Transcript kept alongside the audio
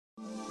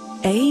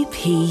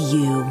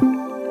APU.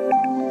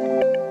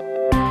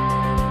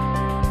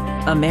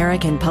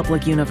 American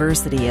Public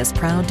University is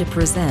proud to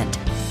present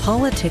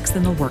Politics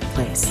in the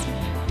Workplace.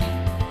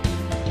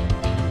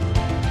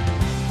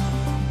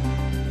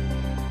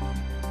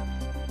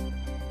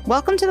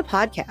 Welcome to the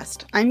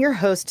podcast. I'm your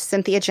host,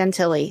 Cynthia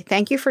Gentili.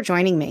 Thank you for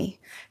joining me.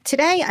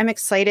 Today, I'm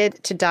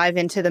excited to dive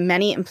into the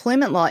many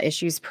employment law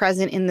issues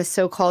present in the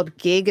so-called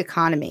gig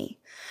economy.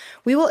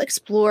 We will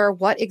explore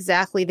what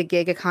exactly the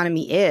gig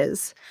economy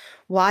is,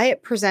 why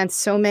it presents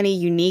so many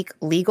unique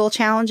legal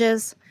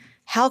challenges,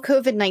 how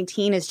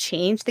COVID-19 has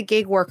changed the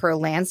gig worker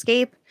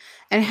landscape,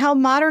 and how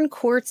modern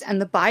courts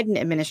and the Biden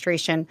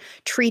administration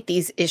treat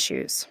these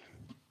issues.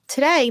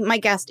 Today, my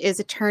guest is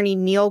attorney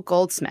Neil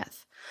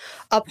Goldsmith,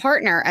 a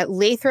partner at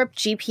Lathrop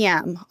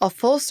GPM, a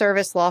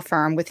full-service law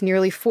firm with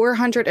nearly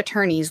 400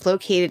 attorneys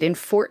located in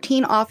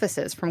 14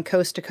 offices from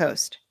coast to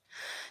coast.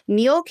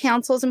 Neil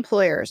counsels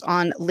employers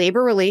on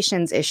labor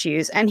relations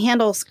issues and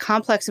handles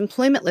complex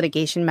employment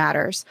litigation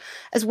matters,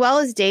 as well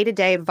as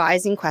day-to-day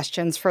advising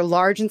questions for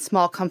large and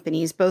small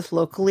companies, both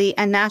locally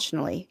and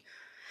nationally.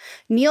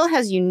 Neil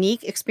has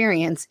unique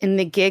experience in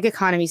the gig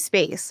economy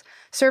space,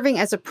 serving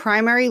as a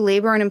primary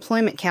labor and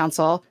employment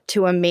counsel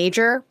to a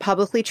major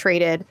publicly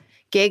traded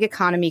gig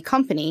economy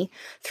company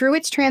through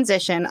its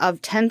transition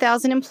of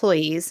 10,000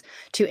 employees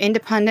to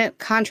independent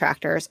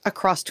contractors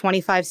across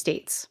 25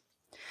 states.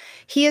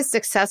 He has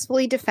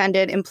successfully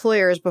defended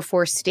employers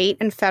before state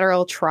and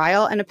federal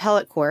trial and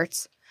appellate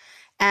courts,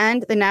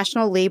 and the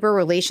National Labor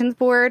Relations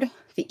Board,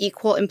 the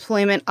Equal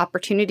Employment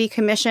Opportunity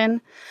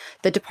Commission,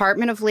 the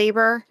Department of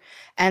Labor,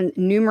 and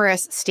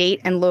numerous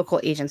state and local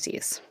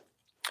agencies.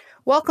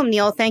 Welcome,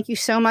 Neil. Thank you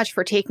so much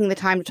for taking the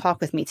time to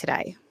talk with me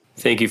today.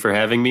 Thank you for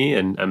having me,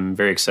 and I'm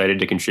very excited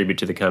to contribute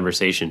to the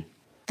conversation.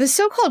 The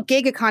so-called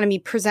gig economy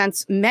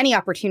presents many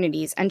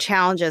opportunities and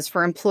challenges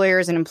for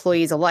employers and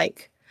employees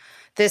alike.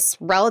 This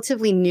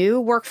relatively new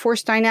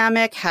workforce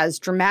dynamic has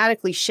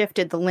dramatically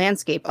shifted the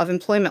landscape of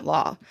employment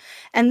law,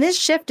 and this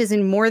shift is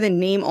in more than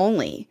name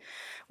only.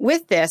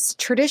 With this,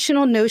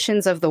 traditional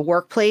notions of the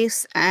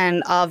workplace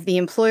and of the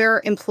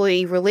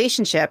employer-employee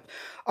relationship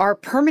are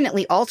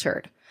permanently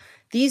altered.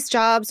 These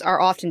jobs are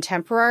often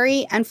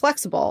temporary and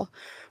flexible,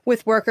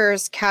 with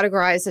workers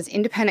categorized as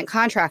independent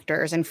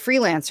contractors and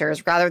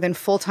freelancers rather than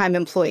full-time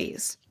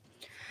employees.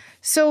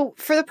 So,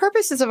 for the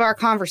purposes of our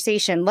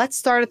conversation, let's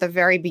start at the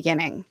very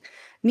beginning.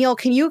 Neil,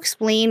 can you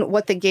explain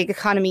what the gig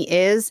economy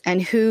is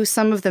and who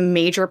some of the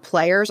major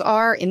players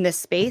are in this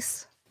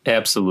space?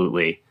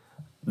 Absolutely.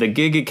 The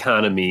gig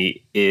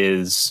economy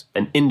is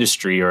an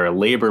industry or a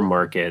labor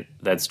market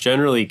that's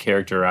generally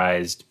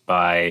characterized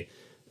by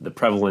the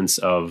prevalence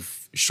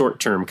of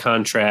short-term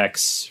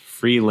contracts,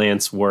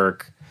 freelance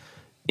work,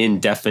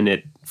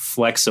 indefinite,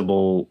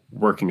 flexible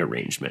working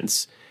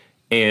arrangements,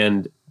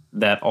 and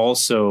that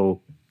also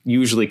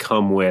usually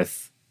come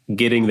with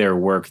getting their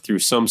work through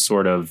some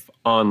sort of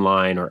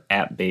online or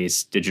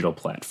app-based digital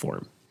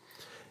platform.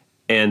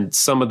 And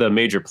some of the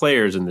major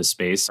players in this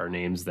space are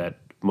names that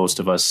most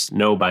of us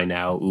know by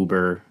now: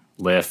 Uber,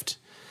 Lyft,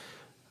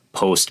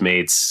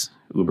 Postmates,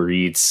 Uber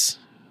Eats,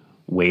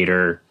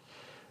 Waiter.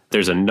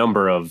 There's a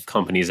number of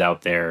companies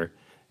out there,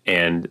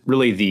 and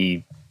really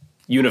the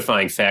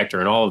unifying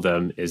factor in all of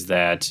them is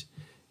that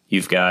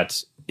you've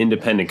got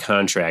independent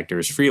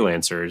contractors,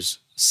 freelancers,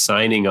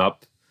 signing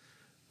up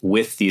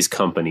with these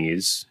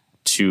companies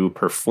to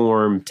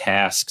perform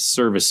tasks,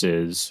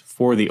 services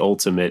for the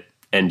ultimate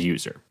end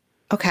user.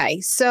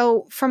 Okay,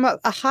 so from a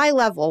high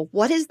level,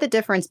 what is the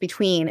difference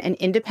between an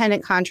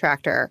independent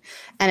contractor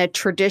and a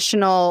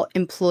traditional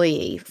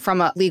employee from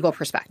a legal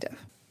perspective?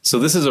 So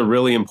this is a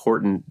really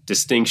important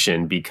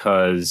distinction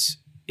because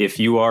if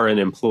you are an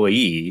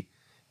employee,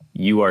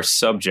 you are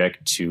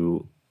subject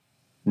to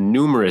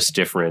numerous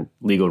different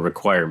legal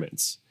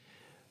requirements.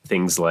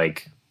 Things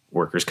like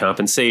workers'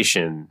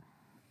 compensation,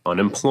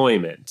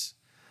 unemployment.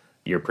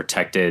 You're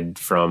protected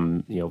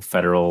from,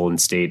 federal and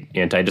state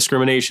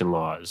anti-discrimination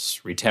laws,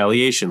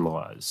 retaliation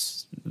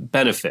laws,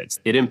 benefits.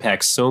 It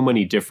impacts so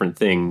many different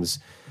things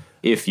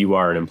if you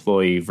are an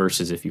employee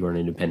versus if you are an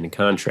independent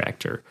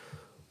contractor.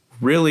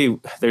 Really,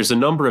 there's a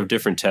number of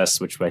different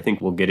tests, which I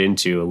think we'll get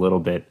into a little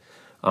bit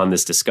on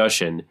this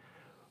discussion.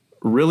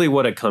 Really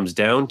what it comes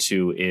down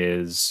to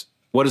is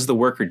what is the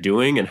worker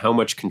doing and how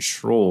much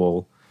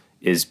control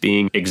is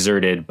being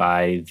exerted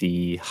by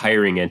the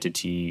hiring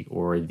entity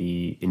or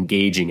the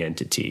engaging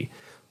entity.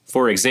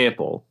 For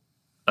example,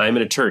 I'm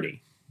an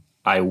attorney.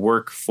 I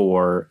work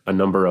for a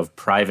number of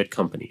private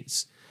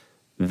companies.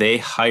 They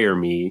hire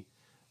me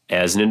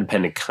as an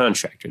independent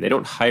contractor. They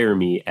don't hire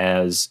me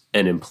as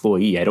an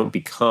employee. I don't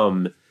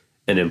become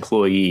an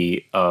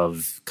employee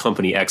of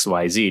company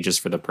XYZ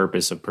just for the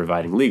purpose of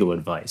providing legal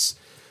advice.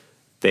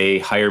 They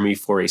hire me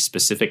for a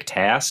specific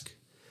task,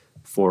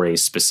 for a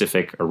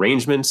specific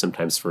arrangement,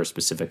 sometimes for a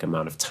specific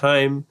amount of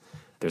time.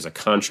 There's a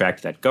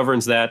contract that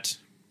governs that.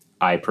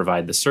 I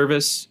provide the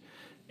service,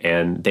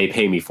 and they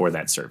pay me for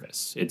that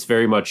service. It's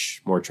very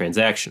much more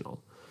transactional.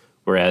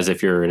 Whereas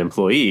if you're an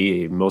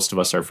employee, most of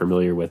us are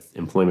familiar with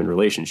employment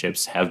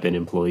relationships, have been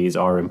employees,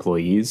 are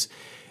employees,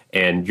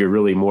 and you're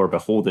really more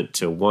beholden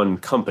to one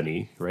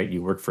company, right?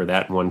 You work for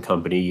that one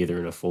company, either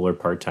in a full or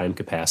part-time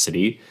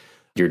capacity.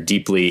 You're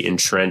deeply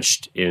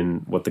entrenched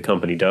in what the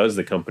company does.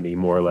 The company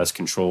more or less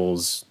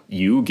controls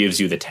you, gives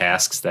you the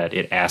tasks that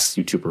it asks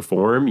you to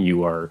perform.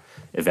 You are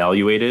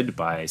evaluated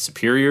by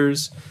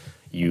superiors.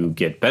 You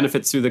get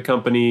benefits through the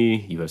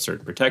company. You have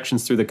certain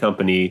protections through the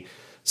company.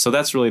 So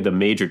that's really the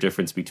major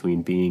difference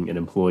between being an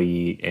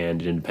employee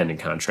and an independent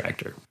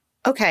contractor.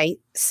 Okay,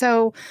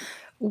 so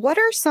what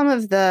are some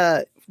of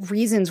the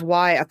reasons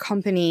why a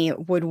company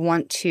would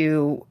want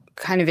to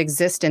kind of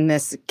exist in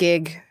this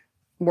gig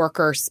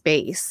worker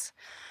space?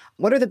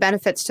 What are the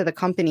benefits to the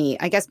company,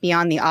 I guess,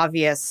 beyond the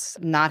obvious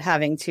not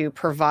having to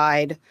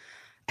provide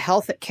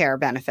health care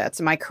benefits?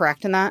 Am I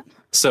correct in that?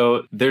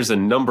 So there's a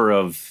number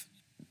of,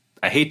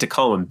 I hate to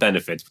call them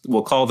benefits,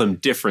 we'll call them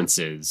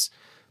differences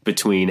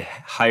between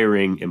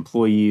hiring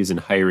employees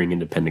and hiring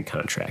independent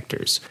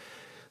contractors.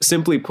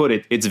 Simply put,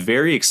 it's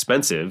very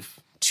expensive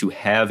to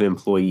have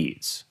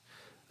employees.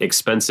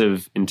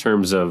 Expensive in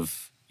terms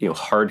of,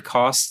 hard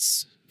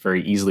costs,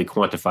 very easily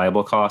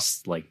quantifiable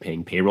costs like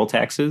paying payroll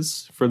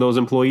taxes for those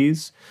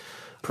employees,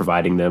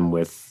 providing them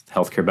with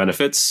healthcare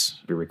benefits,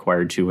 you're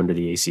required to under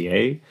the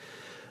ACA,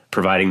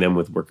 providing them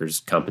with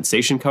workers'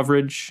 compensation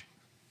coverage.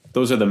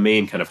 Those are the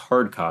main kind of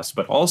hard costs,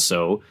 but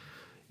also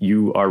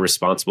you are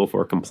responsible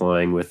for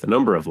complying with a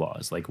number of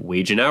laws like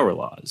wage and hour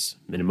laws,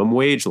 minimum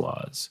wage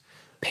laws.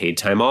 Paid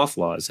time off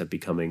laws have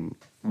becoming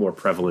more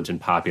prevalent and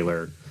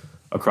popular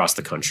across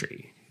the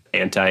country.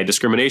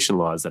 Anti-discrimination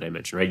laws that I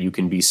mentioned, right? You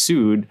can be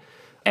sued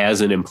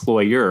as an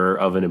employer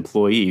of an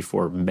employee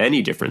for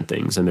many different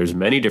things. And there's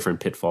many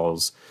different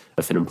pitfalls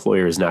if an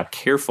employer is not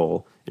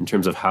careful in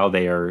terms of how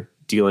they are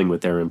dealing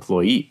with their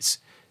employees.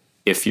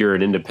 If you're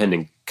an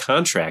independent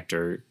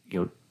contractor,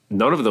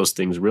 none of those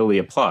things really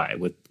apply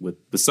with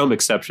some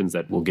exceptions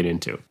that we'll get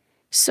into.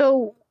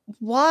 So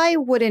why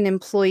would an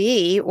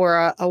employee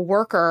or a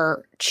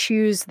worker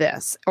choose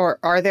this? Or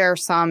are there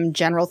some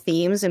general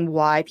themes in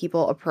why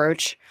people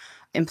approach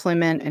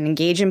employment and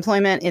engage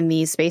employment in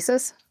these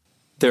spaces?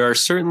 There are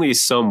certainly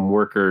some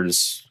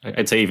workers,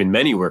 I'd say even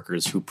many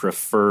workers, who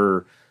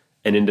prefer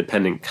an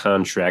independent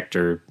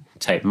contractor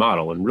type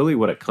model. And really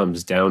what it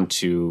comes down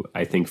to,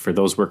 I think, for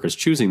those workers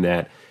choosing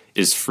that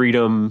is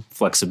freedom,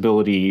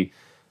 flexibility,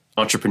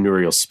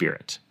 entrepreneurial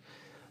spirit.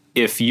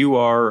 If you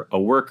are a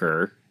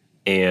worker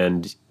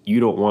and you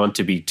don't want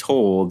to be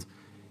told,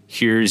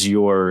 here's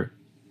your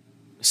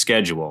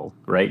schedule,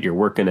 right? You're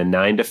working a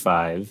 9 to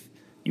 5.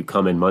 You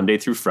come in Monday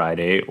through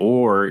Friday,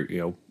 or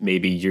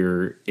maybe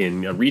you're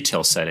in a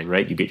retail setting,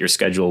 right? You get your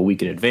schedule a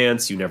week in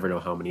advance. You never know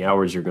how many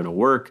hours you're going to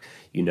work.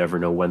 You never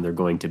know when they're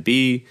going to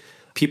be.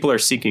 People are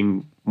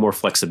seeking more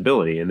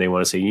flexibility, and they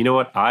want to say, you know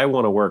what? I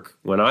want to work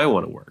when I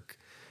want to work.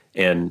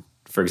 And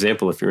for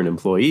example, if you're an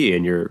employee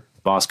and your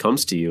boss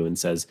comes to you and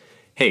says,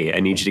 hey,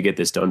 I need you to get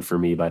this done for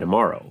me by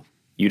tomorrow,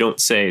 you don't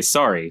say,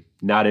 sorry,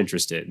 not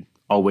interested.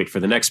 I'll wait for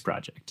the next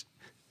project.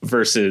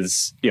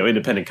 Versus,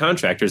 independent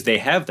contractors, they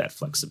have that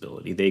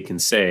flexibility. They can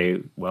say,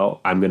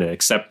 well, I'm going to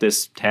accept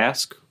this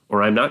task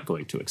or I'm not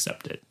going to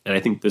accept it. And I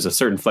think there's a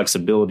certain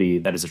flexibility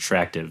that is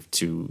attractive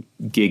to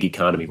gig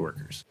economy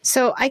workers.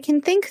 So I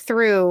can think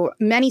through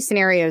many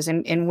scenarios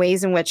in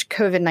ways in which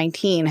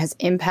COVID-19 has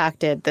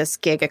impacted this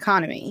gig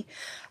economy.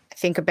 I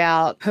think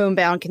about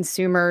homebound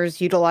consumers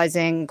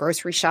utilizing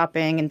grocery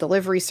shopping and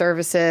delivery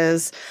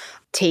services,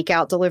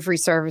 takeout delivery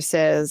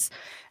services,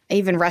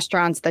 even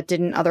restaurants that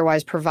didn't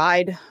otherwise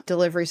provide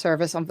delivery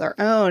service of their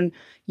own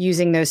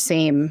using those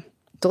same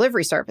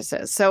delivery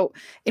services. So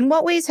in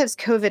what ways has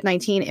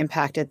COVID-19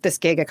 impacted this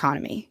gig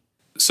economy?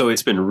 So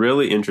it's been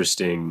really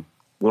interesting.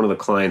 One of the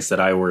clients that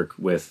I work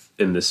with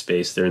in this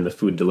space, they're in the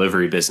food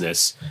delivery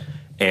business,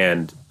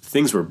 and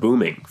things were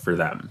booming for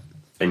them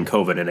in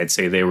COVID. And I'd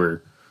say they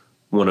were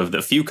one of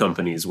the few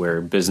companies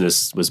where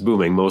business was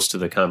booming. Most of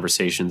the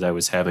conversations I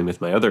was having with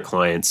my other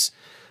clients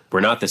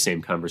were not the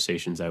same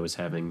conversations I was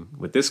having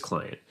with this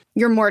client.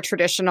 Your more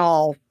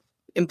traditional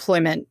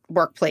employment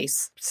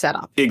workplace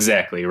setup.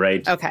 Exactly,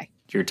 right? Okay.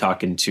 You're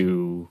talking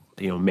to,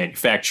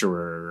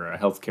 manufacturer, or a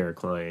healthcare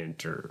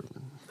client, or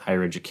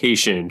higher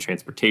education,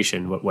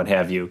 transportation, what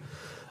have you.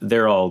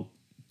 They're all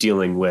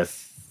dealing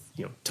with,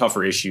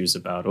 tougher issues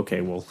about,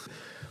 okay, well,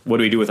 what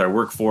do we do with our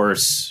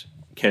workforce?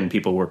 Can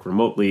people work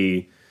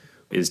remotely?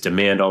 Is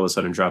demand all of a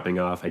sudden dropping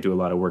off? I do a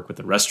lot of work with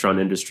the restaurant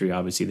industry.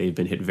 Obviously, they've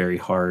been hit very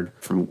hard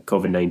from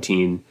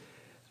COVID-19.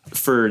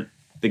 For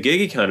the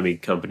gig economy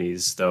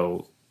companies,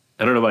 though,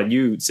 I don't know about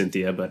you,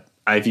 Cynthia, but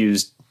I've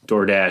used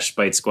DoorDash,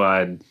 Bite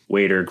Squad,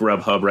 Waiter,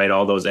 Grubhub, right?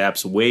 All those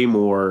apps way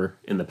more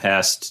in the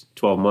past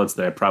 12 months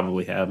than I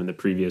probably have in the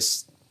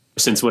previous,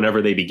 since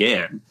whenever they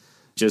began.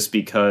 Just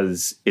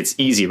because it's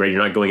easy, right?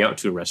 You're not going out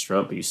to a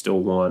restaurant, but you still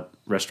want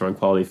restaurant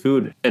quality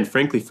food. And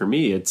frankly, for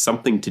me, it's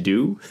something to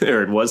do,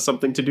 or it was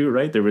something to do,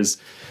 right? There was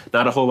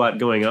not a whole lot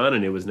going on,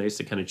 and it was nice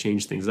to kind of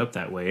change things up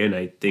that way. And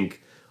I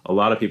think a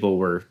lot of people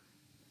were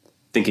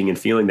thinking and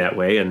feeling that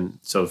way. And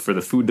so for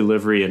the food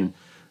delivery and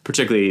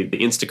particularly the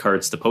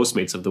Instacarts, the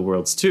Postmates of the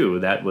worlds too.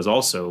 That was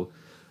also,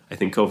 I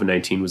think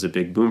COVID-19 was a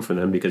big boom for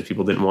them because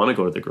people didn't want to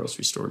go to the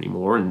grocery store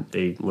anymore, and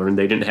they learned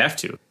they didn't have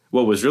to.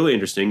 What was really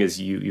interesting is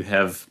you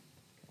have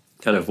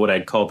kind of what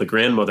I'd call the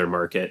grandmother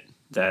market,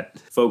 that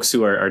folks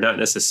who are not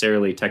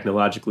necessarily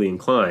technologically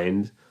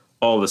inclined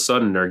all of a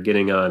sudden are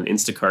getting on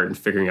Instacart and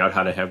figuring out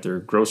how to have their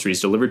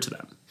groceries delivered to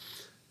them,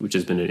 which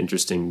has been an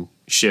interesting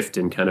shift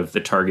in kind of the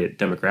target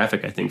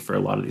demographic, I think, for a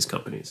lot of these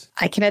companies.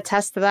 I can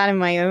attest to that in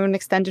my own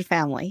extended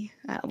family.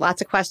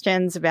 Lots of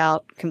questions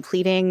about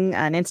completing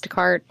an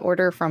Instacart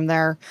order from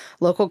their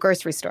local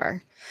grocery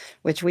store,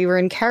 which we were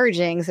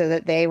encouraging so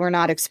that they were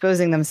not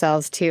exposing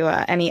themselves to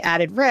any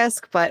added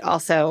risk, but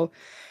also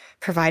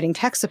providing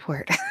tech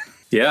support.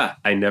 Yeah,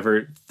 I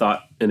never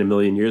thought in a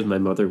million years my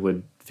mother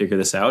would figure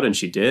this out, and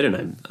she did,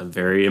 and I'm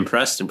very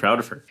impressed and proud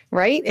of her.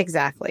 Right?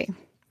 Exactly.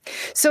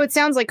 So it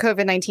sounds like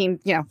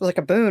COVID-19, was like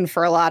a boon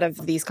for a lot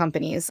of these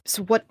companies.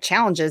 So what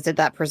challenges did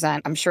that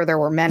present? I'm sure there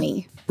were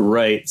many.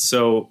 Right.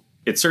 So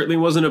it certainly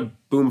wasn't a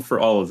boom for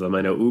all of them.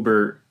 I know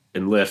Uber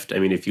and Lyft, I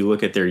mean, if you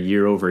look at their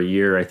year over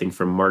year, I think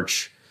from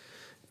March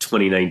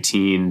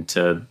 2019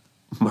 to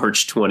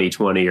March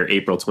 2020 or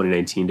April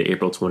 2019 to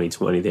April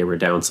 2020, they were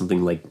down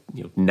something like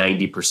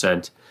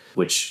 90%,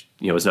 which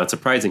is not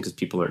surprising because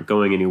people aren't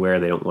going anywhere.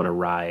 They don't want to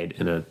ride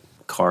in a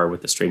car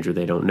with a stranger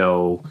they don't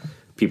know.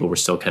 People were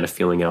still kind of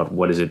feeling out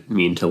what does it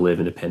mean to live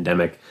in a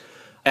pandemic.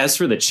 As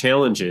for the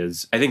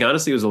challenges, I think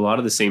honestly it was a lot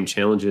of the same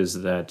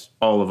challenges that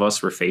all of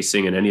us were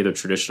facing and any other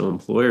traditional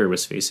employer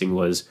was facing,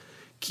 was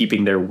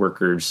keeping their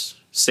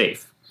workers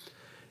safe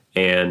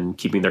and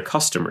keeping their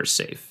customers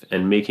safe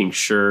and making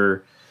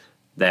sure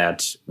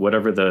that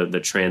whatever the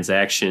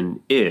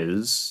transaction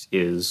is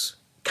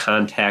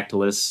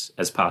contactless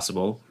as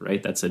possible,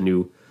 right? That's a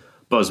new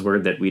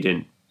buzzword that we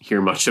didn't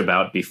hear much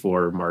about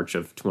before March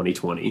of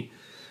 2020.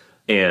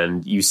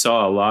 And you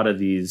saw a lot of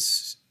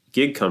these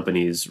gig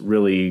companies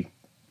really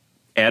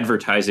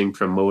advertising,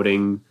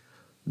 promoting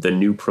the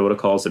new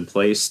protocols in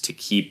place to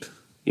keep,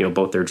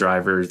 both their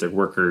drivers, their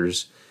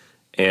workers,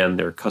 and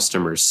their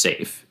customers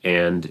safe.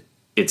 And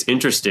it's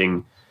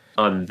interesting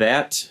on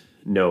that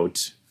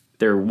note,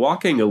 they're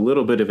walking a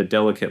little bit of a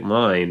delicate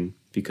line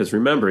because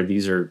remember,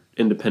 these are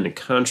independent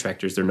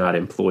contractors. They're not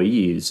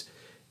employees,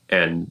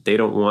 and they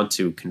don't want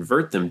to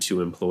convert them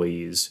to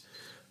employees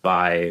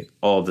by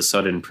all of a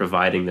sudden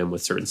providing them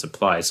with certain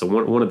supplies. So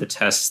one of the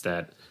tests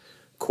that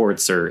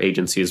courts or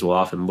agencies will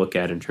often look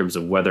at in terms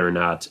of whether or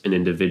not an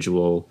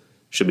individual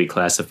should be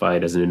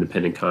classified as an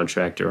independent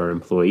contractor or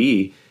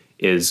employee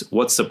is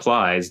what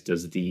supplies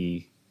does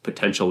the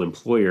potential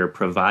employer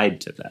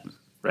provide to them,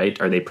 right?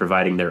 Are they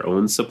providing their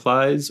own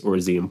supplies or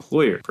is the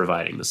employer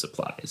providing the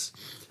supplies?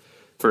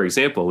 For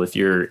example, if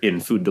you're in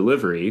food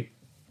delivery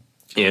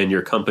and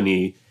your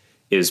company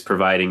is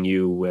providing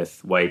you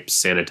with wipes,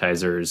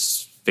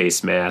 sanitizers,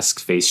 face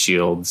masks, face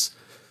shields,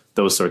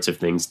 those sorts of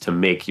things to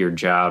make your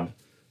job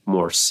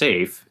more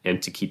safe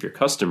and to keep your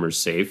customers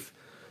safe,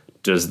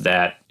 does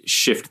that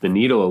shift the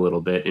needle a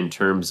little bit in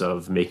terms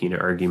of making an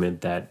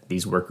argument that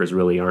these workers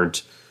really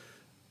aren't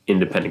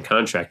independent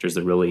contractors,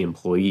 they're really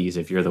employees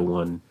if you're the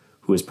one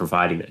who is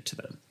providing it to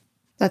them?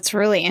 That's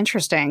really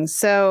interesting.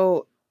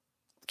 So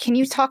can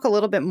you talk a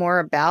little bit more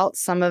about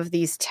some of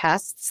these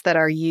tests that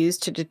are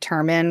used to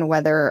determine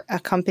whether a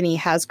company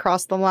has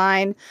crossed the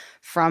line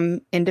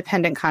from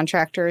independent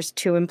contractors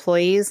to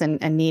employees and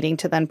needing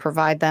to then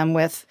provide them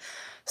with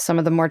some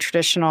of the more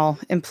traditional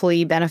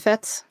employee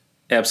benefits?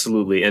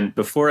 Absolutely. And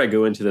before I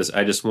go into this,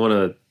 I just want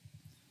to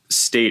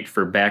state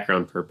for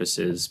background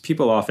purposes,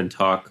 people often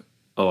talk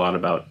a lot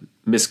about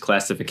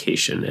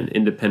misclassification and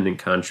independent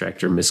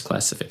contractor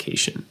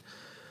misclassification.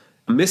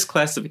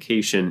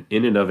 Misclassification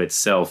in and of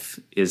itself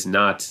is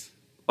not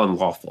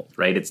unlawful,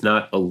 right? It's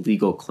not a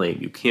legal claim.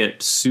 You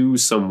can't sue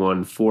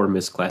someone for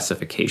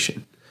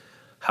misclassification.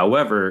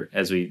 However,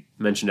 as we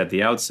mentioned at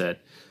the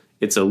outset,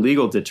 it's a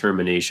legal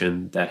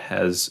determination that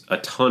has a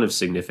ton of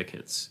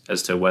significance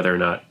as to whether or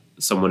not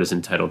someone is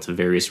entitled to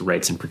various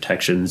rights and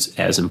protections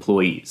as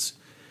employees.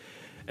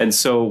 And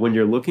so when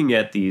you're looking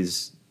at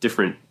these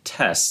different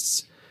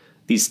tests,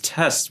 these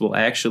tests will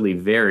actually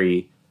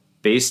vary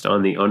based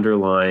on the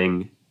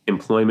underlying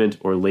employment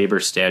or labor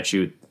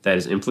statute that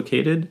is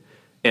implicated,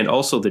 and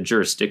also the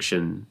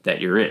jurisdiction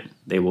that you're in.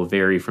 They will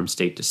vary from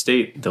state to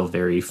state. They'll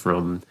vary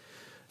from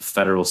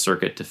federal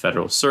circuit to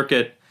federal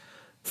circuit.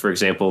 For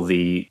example,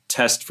 the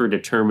test for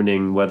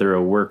determining whether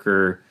a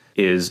worker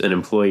is an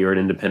employee or an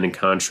independent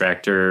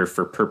contractor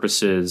for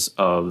purposes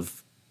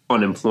of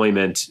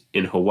unemployment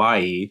in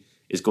Hawaii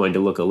is going to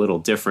look a little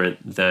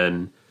different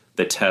than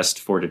the test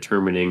for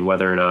determining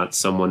whether or not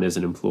someone is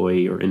an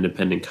employee or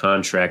independent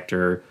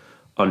contractor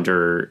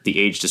under the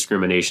Age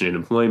Discrimination in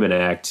Employment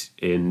Act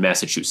in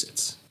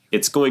Massachusetts.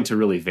 It's going to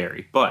really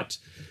vary, but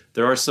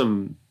there are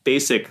some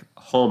basic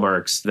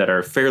hallmarks that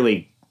are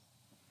fairly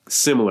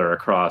similar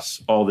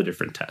across all the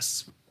different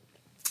tests.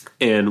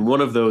 And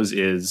one of those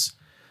is,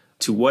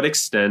 to what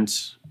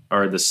extent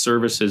are the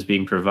services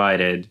being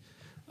provided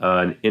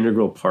an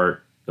integral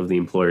part of the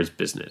employer's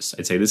business?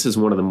 I'd say this is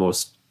one of the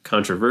most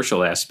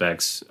controversial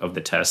aspects of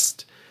the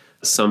test.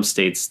 Some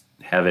states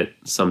have it,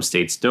 some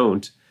states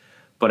don't.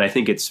 But I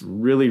think it's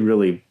really,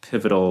 really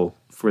pivotal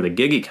for the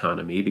gig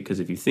economy because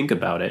if you think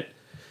about it,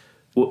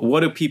 what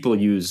do people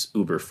use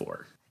Uber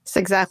for? It's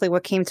exactly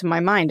what came to my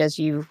mind as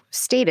you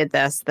stated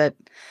this, that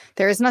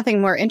there is nothing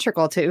more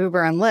integral to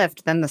Uber and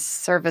Lyft than the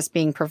service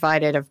being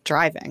provided of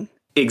driving.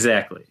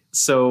 Exactly.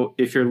 So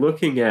if you're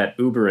looking at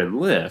Uber and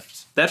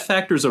Lyft, that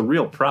factor is a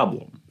real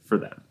problem for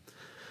them.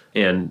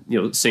 And,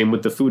 same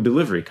with the food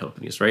delivery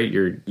companies, right?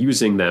 You're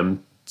using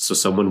them so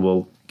someone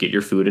will get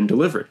your food and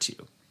deliver it to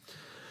you.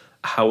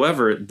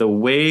 However, the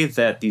way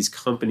that these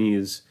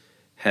companies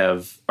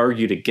have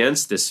argued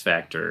against this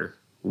factor,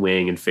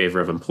 weighing in favor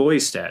of employee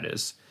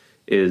status,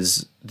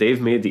 is they've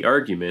made the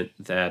argument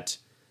that,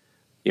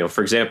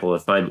 for example,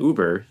 if I'm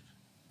Uber,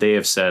 they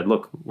have said,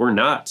 look, we're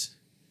not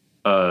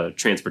a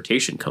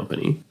transportation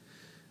company.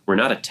 We're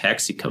not a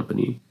taxi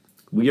company.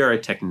 We are a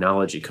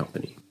technology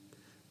company.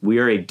 We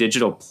are a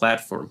digital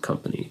platform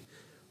company.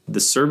 The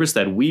service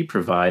that we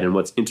provide and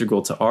what's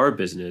integral to our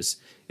business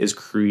is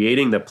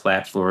creating the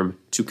platform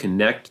to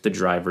connect the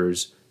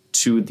drivers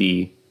to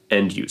the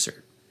end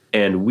user.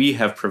 And we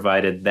have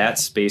provided that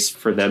space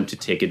for them to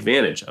take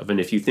advantage of. And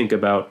if you think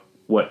about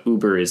what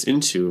Uber is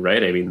into,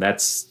 right? I mean, I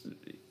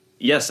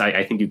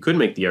think you could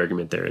make the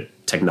argument they're a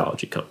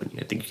technology company.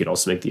 I think you could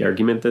also make the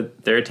argument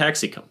that they're a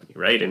taxi company,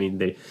 right? I mean,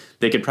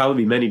 they could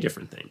probably be many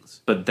different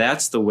things. But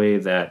that's the way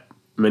that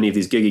many of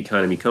these gig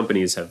economy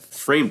companies have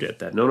framed it,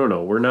 that no,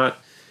 we're not.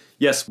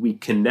 Yes, we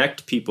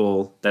connect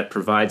people that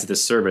provides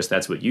this service.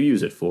 That's what you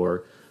use it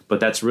for. But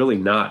that's really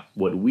not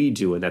what we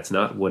do, and that's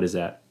not what is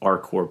at our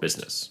core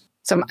business.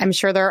 So I'm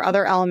sure there are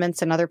other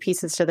elements and other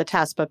pieces to the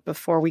test, but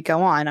before we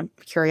go on,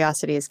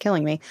 curiosity is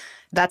killing me.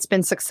 That's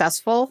been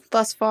successful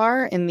thus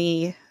far in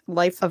the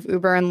life of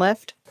Uber and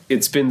Lyft?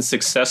 It's been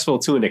successful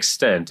to an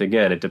extent.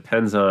 Again, it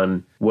depends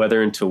on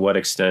whether and to what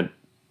extent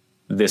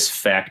this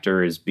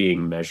factor is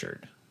being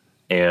measured.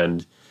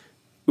 And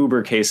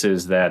Uber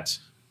cases that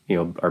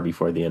are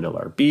before the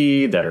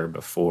NLRB, that are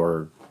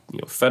before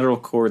federal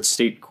courts,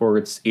 state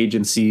courts,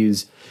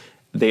 agencies,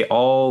 they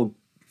all...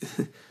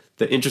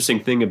 The interesting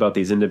thing about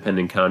these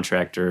independent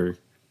contractor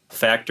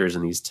factors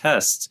in these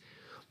tests,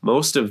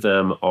 most of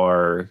them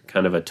are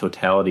kind of a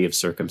totality of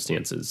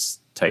circumstances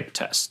type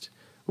test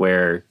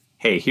where,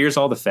 hey, here's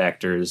all the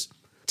factors,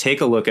 take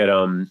a look at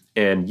them,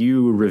 and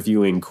you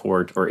reviewing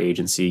court or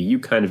agency, you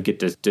kind of get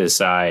to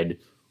decide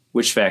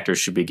which factors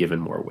should be given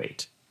more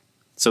weight.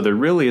 So there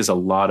really is a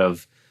lot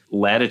of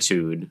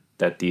latitude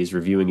that these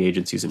reviewing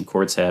agencies and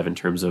courts have in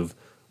terms of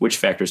which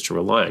factors to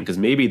rely on. Because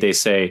maybe they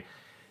say,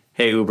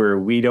 hey, Uber,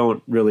 we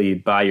don't really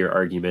buy your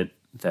argument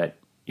that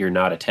you're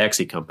not a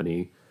taxi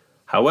company.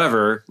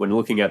 However, when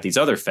looking at these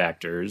other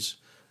factors,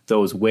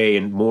 those weigh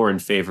more in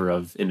favor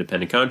of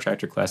independent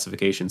contractor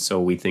classification,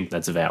 so we think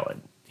that's valid.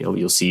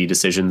 You'll see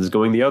decisions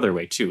going the other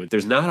way too.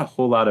 There's not a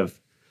whole lot of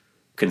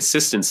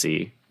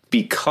consistency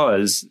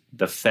because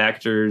the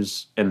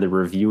factors and the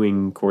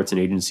reviewing courts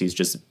and agencies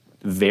just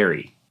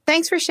vary.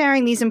 Thanks for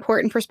sharing these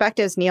important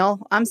perspectives, Neil.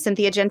 I'm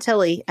Cynthia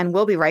Gentili, and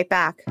we'll be right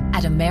back.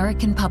 At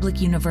American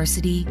Public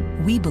University,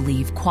 we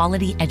believe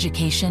quality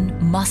education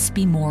must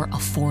be more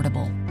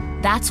affordable.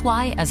 That's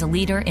why, as a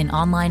leader in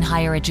online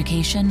higher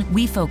education,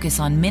 we focus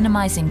on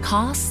minimizing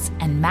costs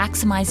and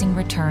maximizing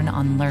return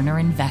on learner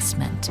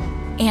investment.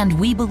 And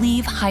we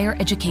believe higher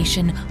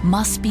education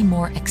must be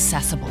more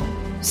accessible.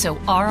 So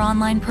our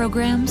online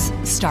programs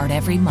start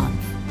every month.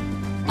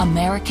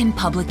 American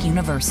Public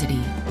University,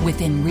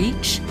 within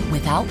reach,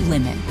 without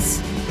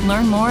limits.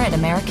 Learn more at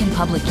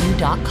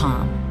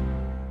americanpublicu.com.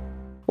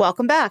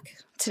 Welcome back.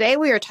 Today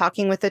we are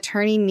talking with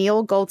attorney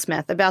Neil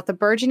Goldsmith about the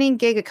burgeoning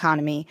gig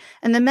economy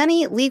and the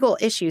many legal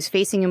issues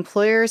facing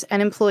employers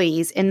and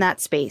employees in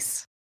that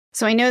space.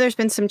 So I know there's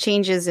been some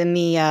changes in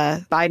the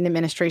Biden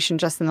administration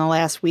just in the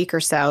last week or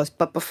so,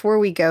 but before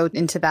we go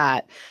into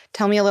that,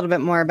 tell me a little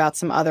bit more about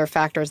some other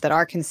factors that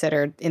are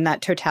considered in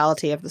that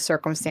totality of the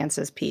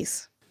circumstances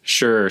piece.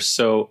 Sure.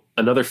 So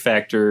another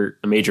factor,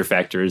 a major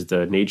factor, is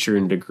the nature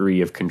and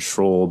degree of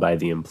control by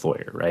the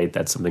employer, right?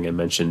 That's something I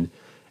mentioned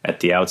at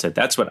the outset.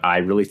 That's what I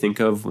really think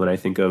of when I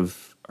think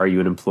of, are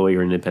you an employee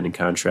or an independent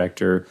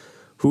contractor?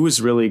 Who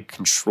is really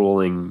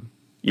controlling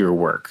your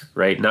work,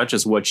 right? Not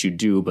just what you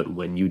do, but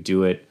when you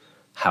do it,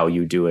 how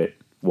you do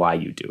it, why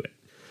you do it.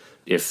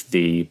 If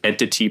the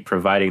entity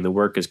providing the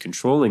work is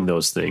controlling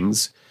those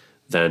things,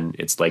 then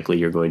it's likely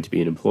you're going to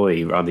be an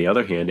employee. On the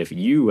other hand, if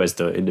you as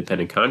the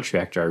independent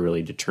contractor are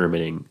really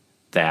determining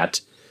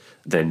that,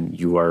 then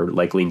you are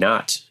likely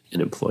not an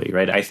employee,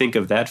 right? I think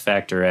of that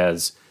factor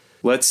as,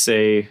 let's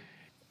say,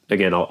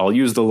 again, I'll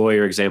use the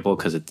lawyer example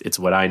because it's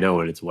what I know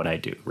and it's what I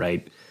do,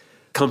 right?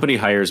 Company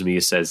hires me,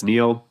 says,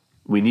 Neil,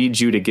 we need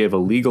you to give a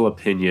legal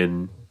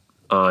opinion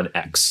on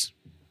X.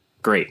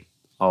 Great,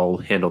 I'll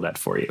handle that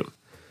for you.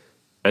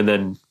 And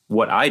then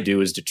what I do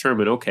is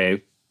determine,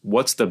 okay,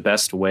 what's the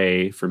best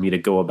way for me to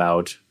go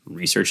about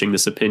researching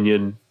this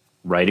opinion,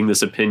 writing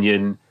this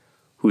opinion?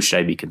 Who should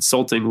I be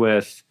consulting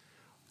with?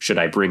 Should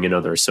I bring in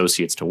other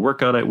associates to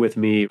work on it with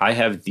me? I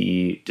have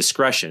the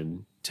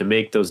discretion to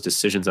make those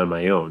decisions on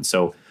my own.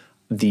 So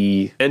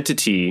the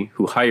entity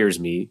who hires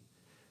me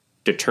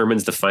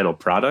determines the final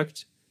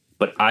product,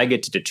 but I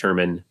get to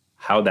determine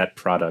how that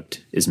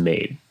product is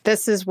made.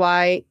 This is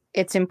why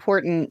it's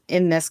important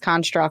in this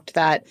construct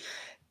that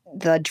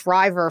the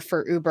driver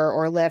for Uber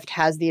or Lyft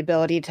has the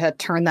ability to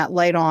turn that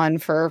light on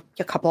for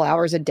a couple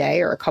hours a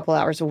day or a couple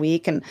hours a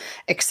week and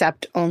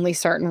accept only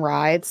certain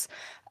rides,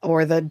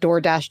 or the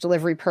DoorDash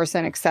delivery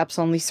person accepts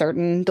only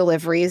certain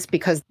deliveries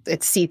because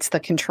it seats the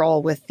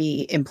control with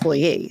the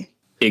employee.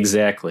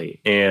 Exactly.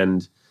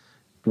 And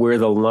where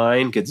the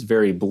line gets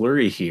very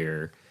blurry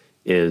here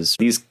is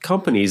these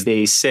companies,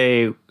 they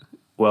say,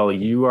 well,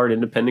 you are an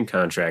independent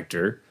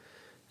contractor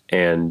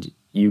and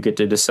you get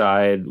to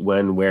decide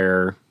when,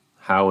 where,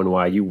 how, and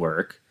why you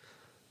work.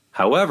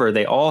 However,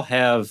 they all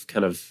have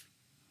kind of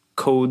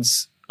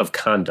codes of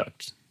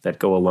conduct that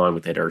go along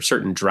with it, or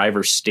certain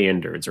driver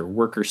standards or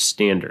worker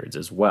standards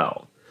as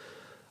well.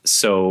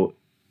 So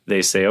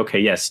they say, okay,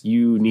 yes,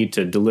 you need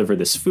to deliver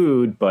this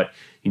food, but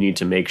you need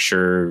to make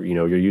sure,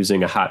 you're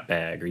using a hot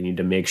bag, or you need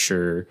to make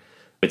sure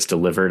it's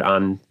delivered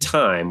on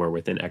time or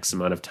within X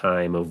amount of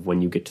time of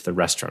when you get to the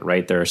restaurant,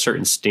 right? There are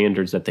certain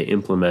standards that they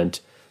implement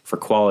for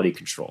quality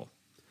control.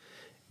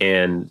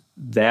 And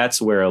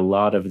that's where a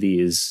lot of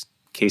these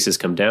cases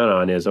come down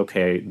on is,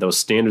 okay, those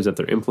standards that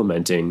they're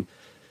implementing,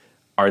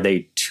 are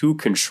they too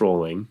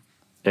controlling?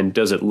 And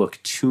does it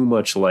look too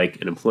much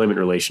like an employment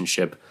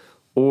relationship?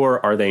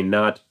 Or are they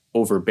not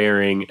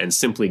overbearing and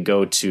simply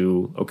go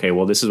to, okay,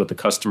 well, this is what the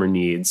customer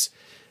needs.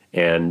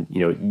 And,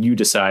 you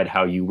decide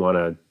how you want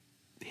to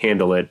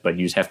handle it, but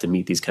you just have to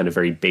meet these kind of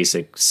very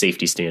basic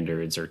safety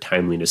standards or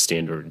timeliness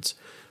standards,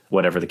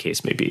 whatever the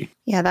case may be.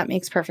 Yeah, that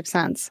makes perfect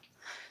sense.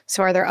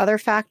 So are there other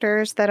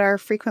factors that are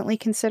frequently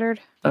considered?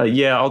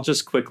 Yeah, I'll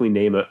just quickly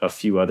name a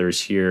few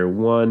others here.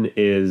 One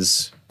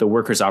is the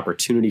worker's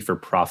opportunity for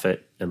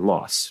profit and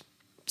loss.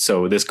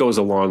 So this goes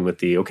along with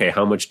the, okay,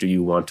 how much do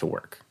you want to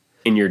work?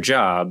 In your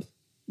job,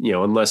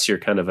 unless you're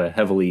kind of a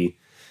heavily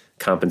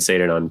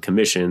compensated on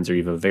commissions or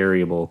you have a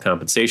variable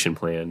compensation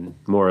plan,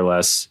 more or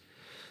less,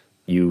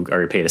 you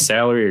are paid a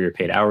salary or you're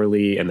paid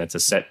hourly, and that's a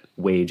set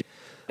wage,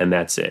 and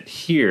that's it.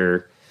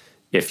 Here,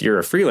 if you're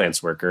a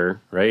freelance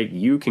worker, right,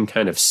 you can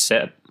kind of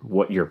set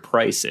what your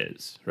price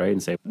is, right,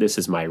 and say, this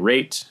is my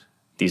rate,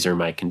 these are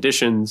my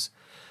conditions,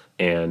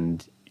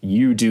 and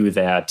you do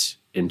that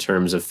in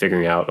terms of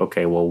figuring out,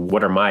 okay, well,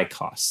 what are my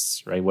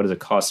costs, right? What does it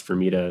cost for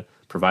me to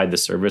provide the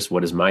service?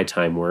 What is my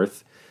time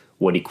worth?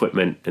 What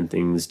equipment and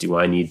things do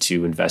I need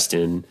to invest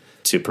in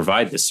to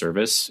provide this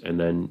service? And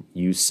then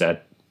you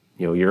set,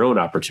 your own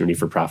opportunity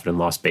for profit and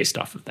loss based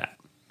off of that.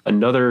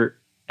 Another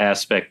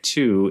aspect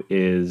too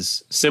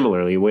is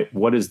similarly,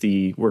 what is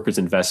the worker's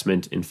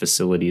investment in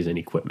facilities and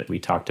equipment? We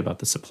talked about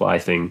the supply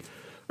thing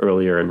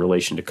earlier in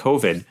relation to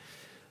COVID.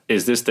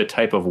 Is this the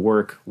type of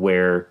work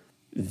where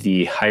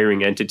the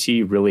hiring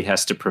entity really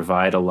has to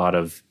provide a lot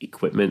of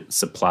equipment,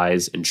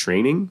 supplies, and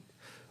training?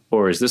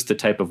 Or is this the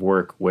type of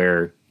work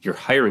where you're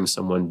hiring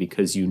someone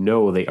because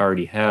they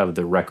already have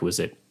the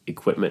requisite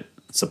equipment,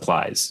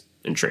 supplies,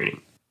 and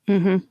training?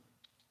 Mm-hmm.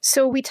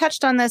 So we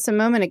touched on this a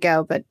moment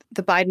ago, but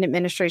the Biden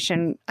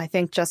administration, I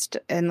think just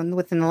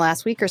within the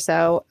last week or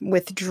so,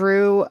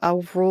 withdrew a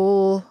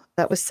rule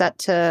that was set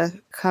to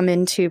come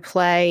into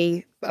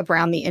play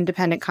around the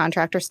independent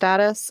contractor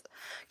status.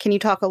 Can you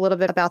talk a little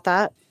bit about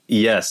that?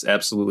 Yes,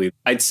 absolutely.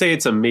 I'd say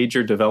it's a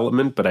major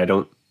development, but I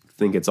don't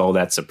think it's all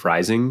that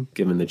surprising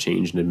given the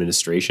change in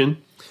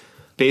administration.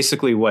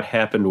 Basically, what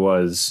happened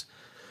was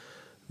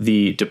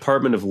the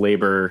Department of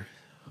Labor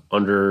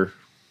under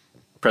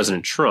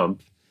President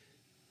Trump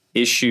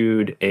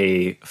issued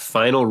a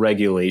final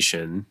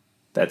regulation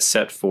that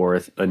set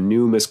forth a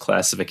new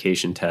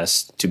misclassification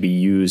test to be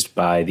used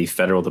by the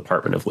Federal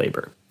Department of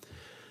Labor.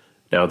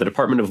 Now, the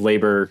Department of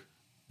Labor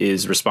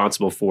is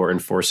responsible for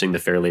enforcing the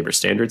Fair Labor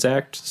Standards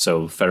Act,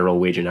 so federal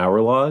wage and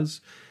hour laws.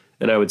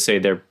 And I would say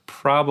they're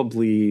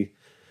probably,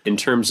 in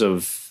terms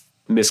of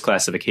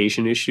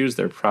misclassification issues,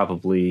 they're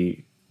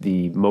probably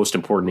the most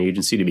important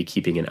agency to be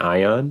keeping an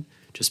eye on,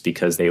 just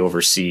because they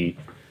oversee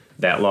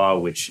that law,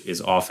 which is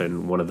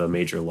often one of the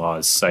major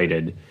laws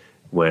cited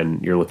when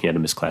you're looking at a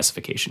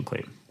misclassification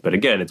claim. But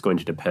again, it's going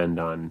to depend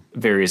on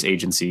various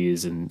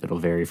agencies, and it'll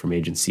vary from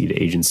agency to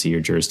agency or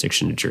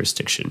jurisdiction to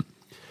jurisdiction.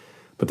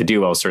 But the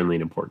DOL is certainly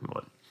an important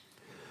one.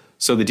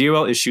 So the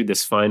DOL issued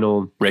this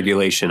final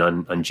regulation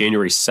on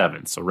January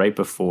 7th, so right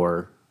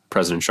before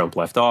President Trump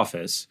left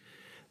office,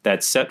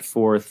 that set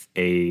forth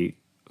a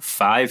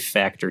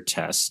 5-factor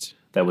test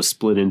that was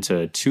split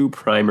into 2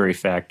 primary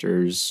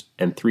factors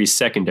and 3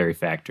 secondary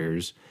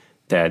factors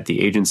that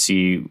the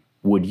agency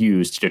would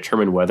use to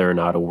determine whether or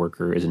not a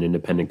worker is an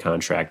independent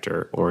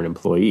contractor or an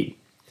employee.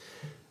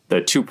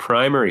 The 2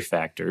 primary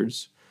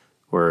factors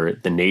were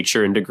the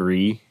nature and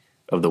degree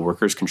of the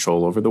worker's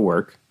control over the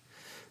work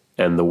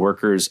and the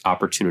worker's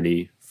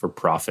opportunity for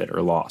profit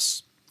or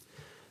loss.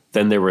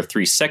 Then there were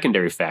 3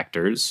 secondary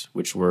factors,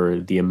 which were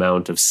the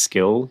amount of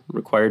skill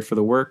required for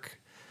the work,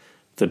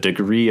 the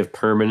degree of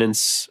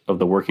permanence of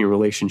the working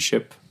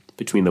relationship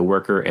between the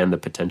worker and the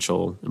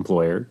potential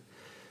employer,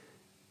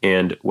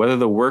 and whether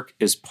the work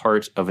is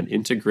part of an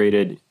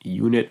integrated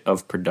unit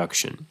of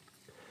production.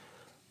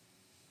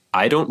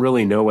 I don't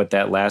really know what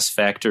that last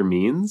factor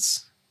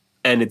means,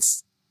 and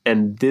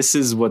this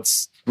is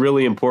what's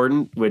really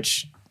important,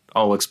 which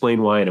I'll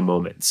explain why in a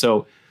moment.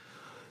 So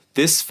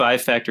this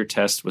 5-factor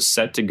test was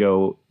set to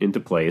go into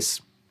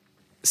place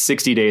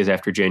 60 days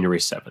after January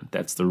 7th.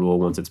 That's the rule.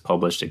 Once it's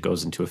published, it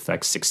goes into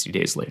effect 60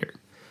 days later.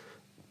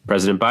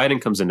 President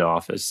Biden comes into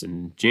office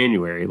in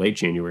January, late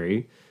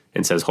January,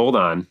 and says, hold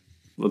on,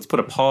 let's put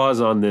a pause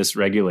on this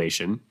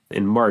regulation.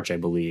 In March, I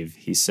believe,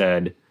 he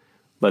said,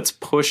 let's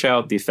push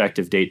out the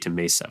effective date to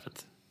May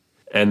 7th.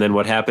 And then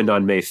what happened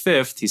on May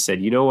 5th, he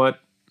said, you know what?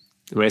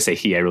 When I say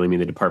he, I really mean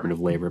the Department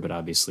of Labor, but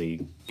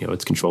obviously,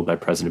 it's controlled by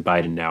President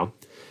Biden now.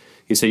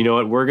 He said, you know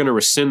what? We're going to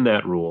rescind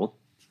that rule,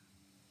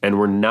 and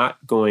we're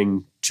not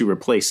going to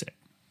replace it,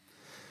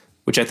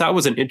 which I thought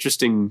was an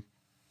interesting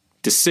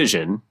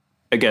decision.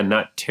 Again,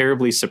 not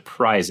terribly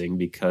surprising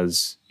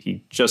because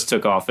he just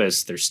took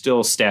office. They're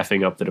still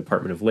staffing up the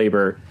Department of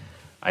Labor.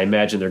 I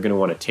imagine they're going to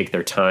want to take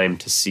their time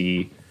to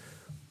see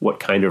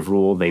what kind of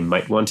rule they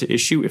might want to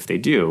issue if they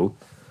do.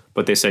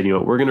 But they said,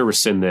 we're going to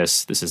rescind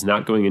this. This is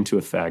not going into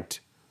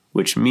effect,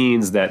 which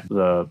means that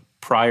the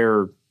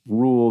prior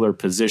rule or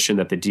position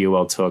that the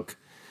DOL took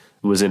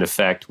was in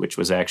effect, which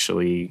was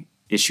actually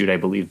issued, I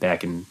believe,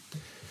 back in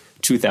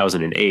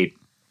 2008.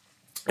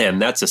 And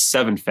that's a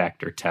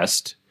 7-factor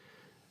test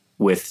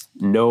with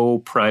no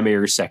primary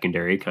or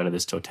secondary, kind of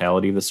this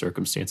totality of the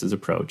circumstances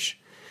approach.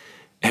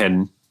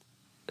 And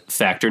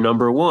factor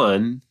number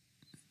 1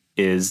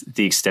 is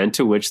the extent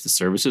to which the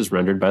services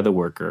rendered by the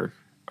worker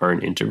are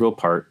an integral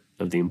part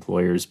of the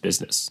employer's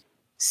business.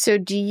 So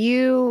do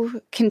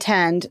you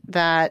contend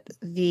that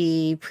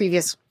the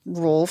previous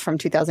rule from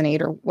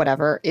 2008 or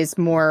whatever is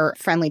more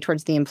friendly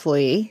towards the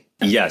employee?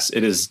 Yes,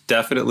 it is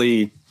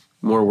definitely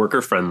more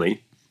worker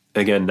friendly.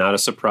 Again, not a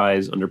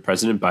surprise under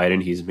President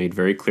Biden. He's made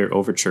very clear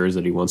overtures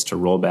that he wants to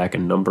roll back a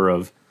number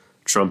of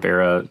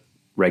Trump-era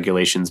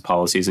regulations,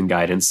 policies, and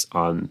guidance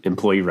on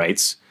employee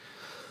rights.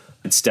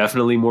 It's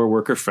definitely more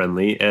worker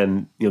friendly.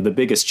 And, the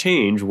biggest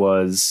change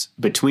was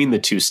between the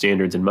two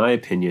standards, in my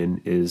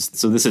opinion,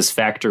 so this is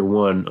factor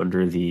 1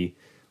 under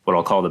what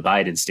I'll call the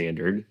Biden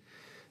standard.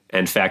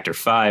 And factor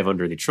 5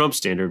 under the Trump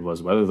standard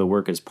was whether the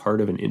work is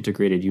part of an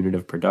integrated unit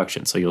of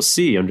production. So you'll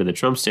see under the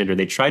Trump standard,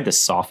 they tried to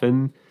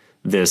soften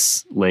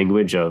this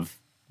language of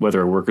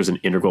whether a worker is an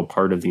integral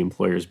part of the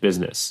employer's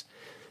business.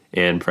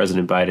 And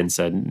President Biden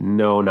said,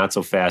 no, not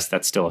so fast.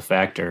 That's still a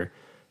factor.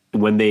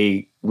 When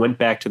they went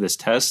back to this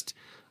test,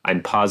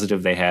 I'm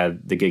positive they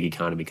had the gig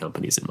economy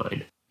companies in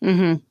mind.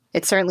 Mm-hmm.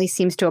 It certainly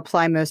seems to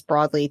apply most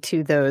broadly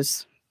to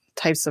those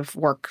types of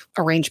work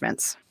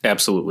arrangements.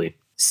 Absolutely.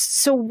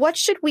 So what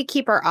should we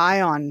keep our eye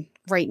on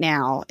right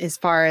now as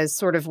far as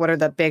sort of what are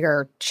the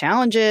bigger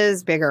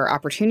challenges, bigger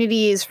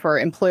opportunities for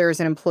employers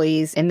and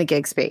employees in the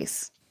gig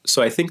space?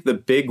 So I think the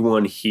big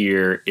one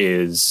here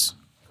is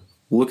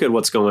look at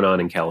what's going on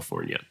in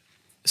California.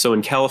 So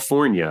in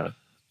California,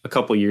 a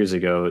couple years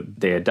ago,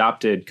 they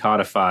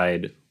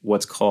codified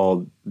what's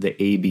called the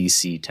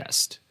ABC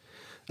test.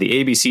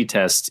 The ABC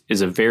test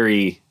is a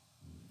very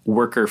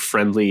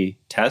worker-friendly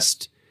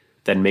test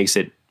that makes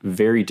it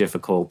very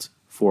difficult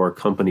for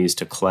companies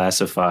to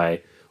classify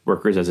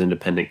workers as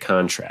independent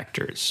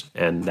contractors.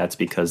 And that's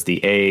because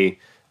the A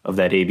of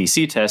that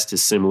ABC test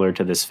is similar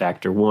to this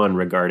factor 1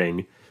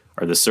 regarding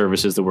are the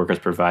services the worker is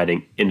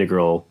providing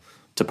integral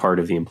to part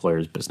of the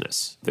employer's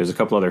business. There's a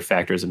couple other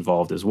factors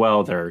involved as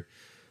well. They're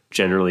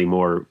generally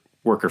more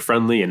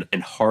worker-friendly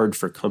and hard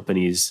for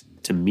companies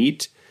to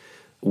meet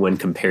when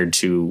compared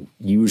to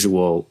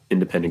usual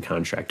independent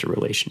contractor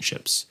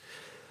relationships.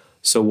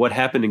 So what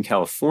happened in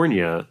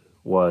California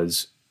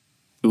was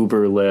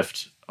Uber,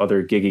 Lyft,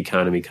 other gig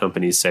economy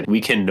companies said,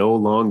 we can no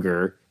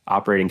longer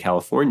operate in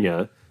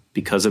California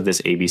because of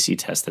this ABC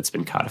test that's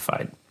been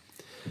codified.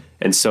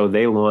 And so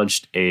they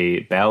launched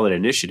a ballot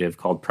initiative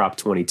called Prop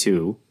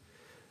 22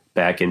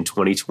 back in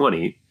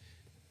 2020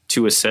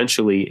 to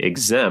essentially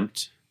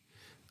exempt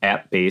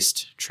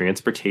app-based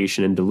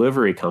transportation and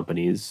delivery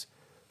companies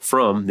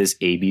from this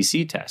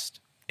ABC test.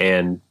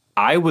 And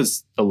I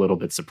was a little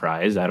bit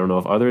surprised. I don't know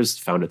if others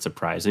found it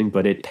surprising,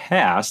 but it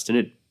passed, and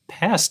it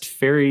passed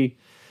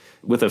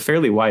with a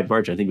fairly wide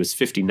margin. I think it was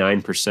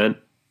 59%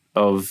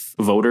 of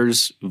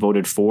voters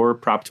voted for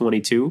Prop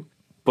 22.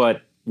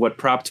 But what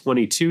Prop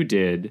 22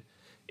 did,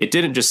 it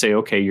didn't just say,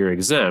 okay, you're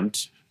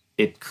exempt.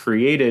 It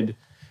created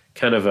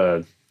kind of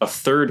a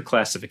third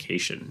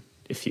classification,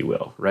 if you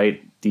will,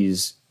 right?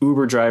 These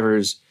Uber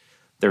drivers,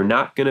 they're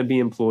not going to be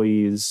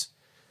employees,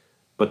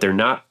 but they're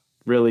not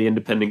really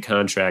independent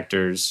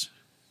contractors.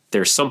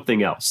 They're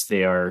something else.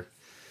 They are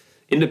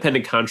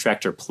independent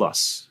contractor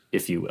plus,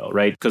 if you will,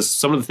 right? Because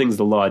some of the things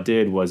the law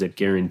did was it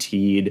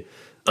guaranteed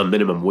a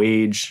minimum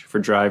wage for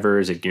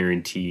drivers. It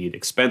guaranteed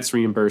expense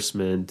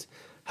reimbursement,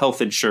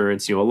 health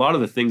insurance, a lot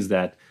of the things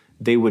that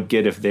they would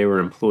get if they were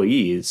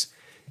employees.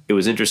 It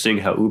was interesting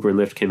how Uber and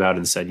Lyft came out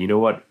and said, you know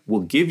what,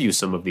 we'll give you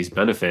some of these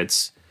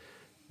benefits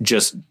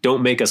just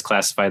don't make us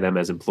classify them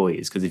as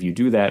employees, because if you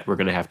do that, we're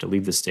going to have to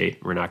leave the state.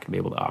 We're not going to be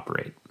able to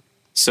operate.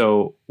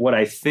 So what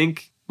I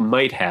think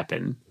might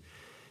happen,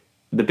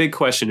 the big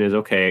question is,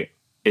 okay,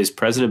 is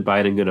President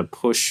Biden going to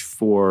push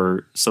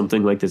for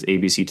something like this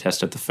ABC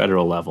test at the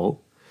federal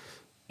level?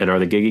 And are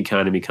the gig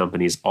economy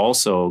companies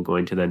also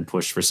going to then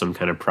push for some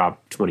kind of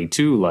Prop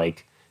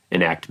 22-like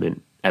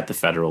enactment at the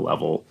federal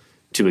level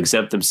to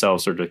exempt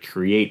themselves or to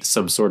create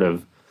some sort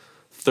of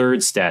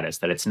third status,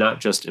 that it's not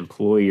just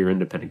employee or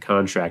independent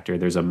contractor?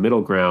 There's a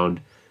middle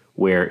ground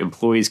where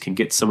employees can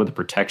get some of the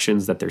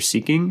protections that they're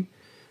seeking,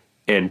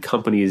 and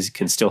companies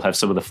can still have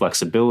some of the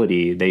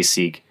flexibility they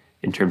seek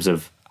in terms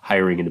of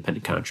hiring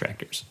independent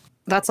contractors.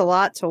 That's a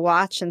lot to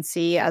watch and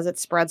see as it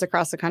spreads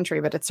across the country,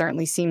 but it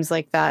certainly seems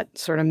like that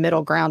sort of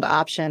middle ground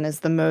option is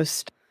the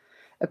most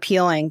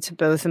appealing to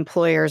both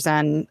employers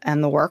and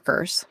the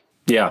workers.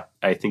 Yeah,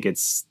 I think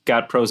it's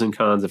got pros and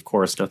cons. Of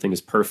course, nothing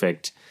is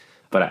perfect,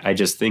 but I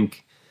just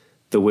think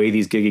the way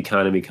these gig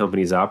economy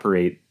companies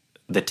operate,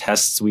 the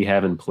tests we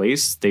have in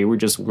place, they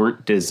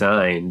weren't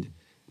designed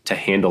to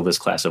handle this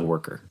class of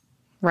worker.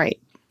 Right.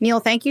 Neil,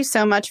 thank you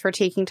so much for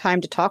taking time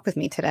to talk with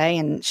me today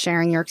and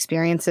sharing your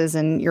experiences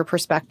and your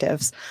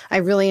perspectives. I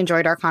really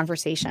enjoyed our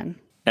conversation.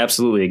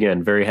 Absolutely.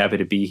 Again, very happy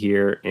to be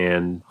here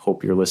and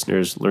hope your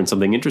listeners learned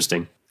something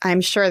interesting. I'm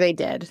sure they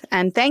did.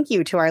 And thank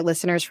you to our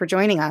listeners for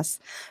joining us.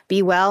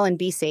 Be well and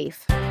be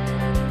safe.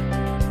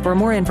 For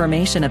more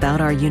information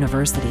about our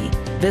university,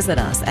 visit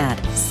us at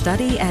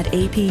studyatapu.com.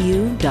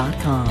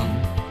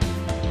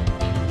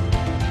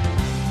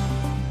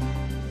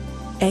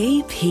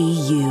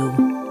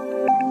 APU,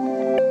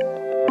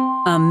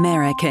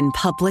 American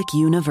Public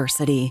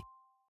University.